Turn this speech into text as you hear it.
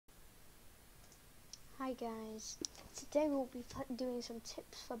Hi guys, today we'll be doing some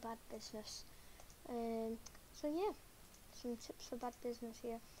tips for bad business. So yeah, some tips for bad business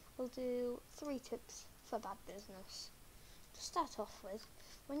here. We'll do 3 tips for bad business. To start off with,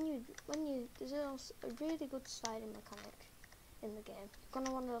 there's also a really good sliding mechanic in the game. You're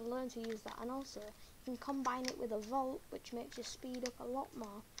gonna want to learn to use that, and also you can combine it with a vault, which makes you speed up a lot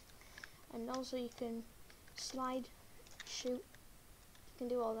more. And also you can slide, shoot, you can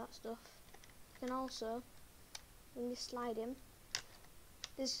do all that stuff. You can also, when you're sliding,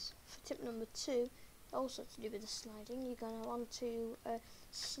 this for tip number 2, also to do with the sliding, you're going to want to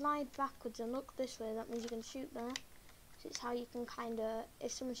slide backwards and look this way. That means you can shoot there. So it's how you can kind of,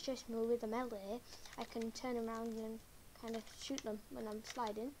 if someone's chasing me with a melee, I can turn around and kind of shoot them when I'm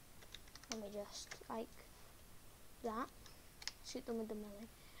sliding. Let me just, like that, shoot them with the melee.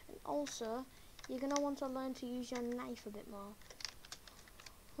 And also, you're going to want to learn to use your knife a bit more.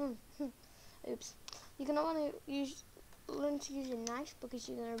 Oops. You're going to want to learn to use your knife because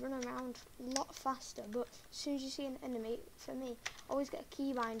you're going to run around a lot faster. But as soon as you see an enemy, for me, always get a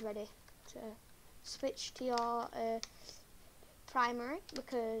keybind ready to switch to your primary,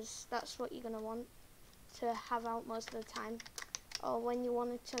 because that's what you're going to want to have out most of the time. Or when you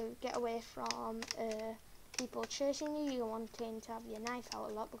wanted to get away from people chasing you, you're wanting to have your knife out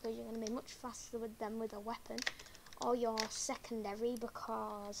a lot because you're going to be much faster with them with a weapon. Or your secondary,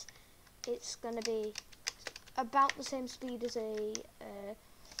 because it's going to be about the same speed as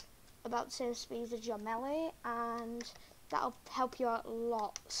your melee, and that'll help you out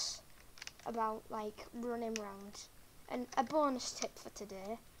lots about like running around. And a bonus tip for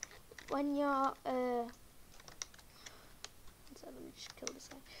today: when you're so let me just kill this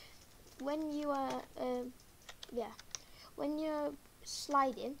guy. When you are when you're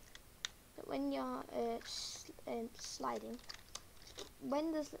sliding, sliding,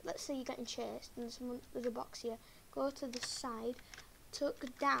 when let's say you're getting chased and there's a box here, go to the side, tuck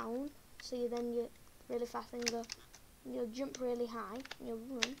down, so you're really fast, and you'll jump really high and you'll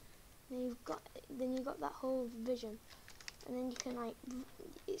run, and you've got that whole vision, and then you can like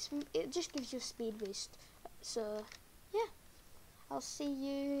it just gives you a speed boost. So yeah, I'll see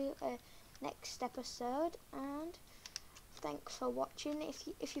you next episode, and thanks for watching.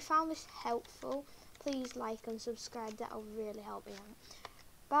 If you found this helpful, please like and subscribe. That'll really help me out.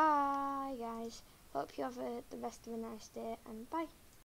 Bye guys. Hope you have the rest of a nice day, and bye.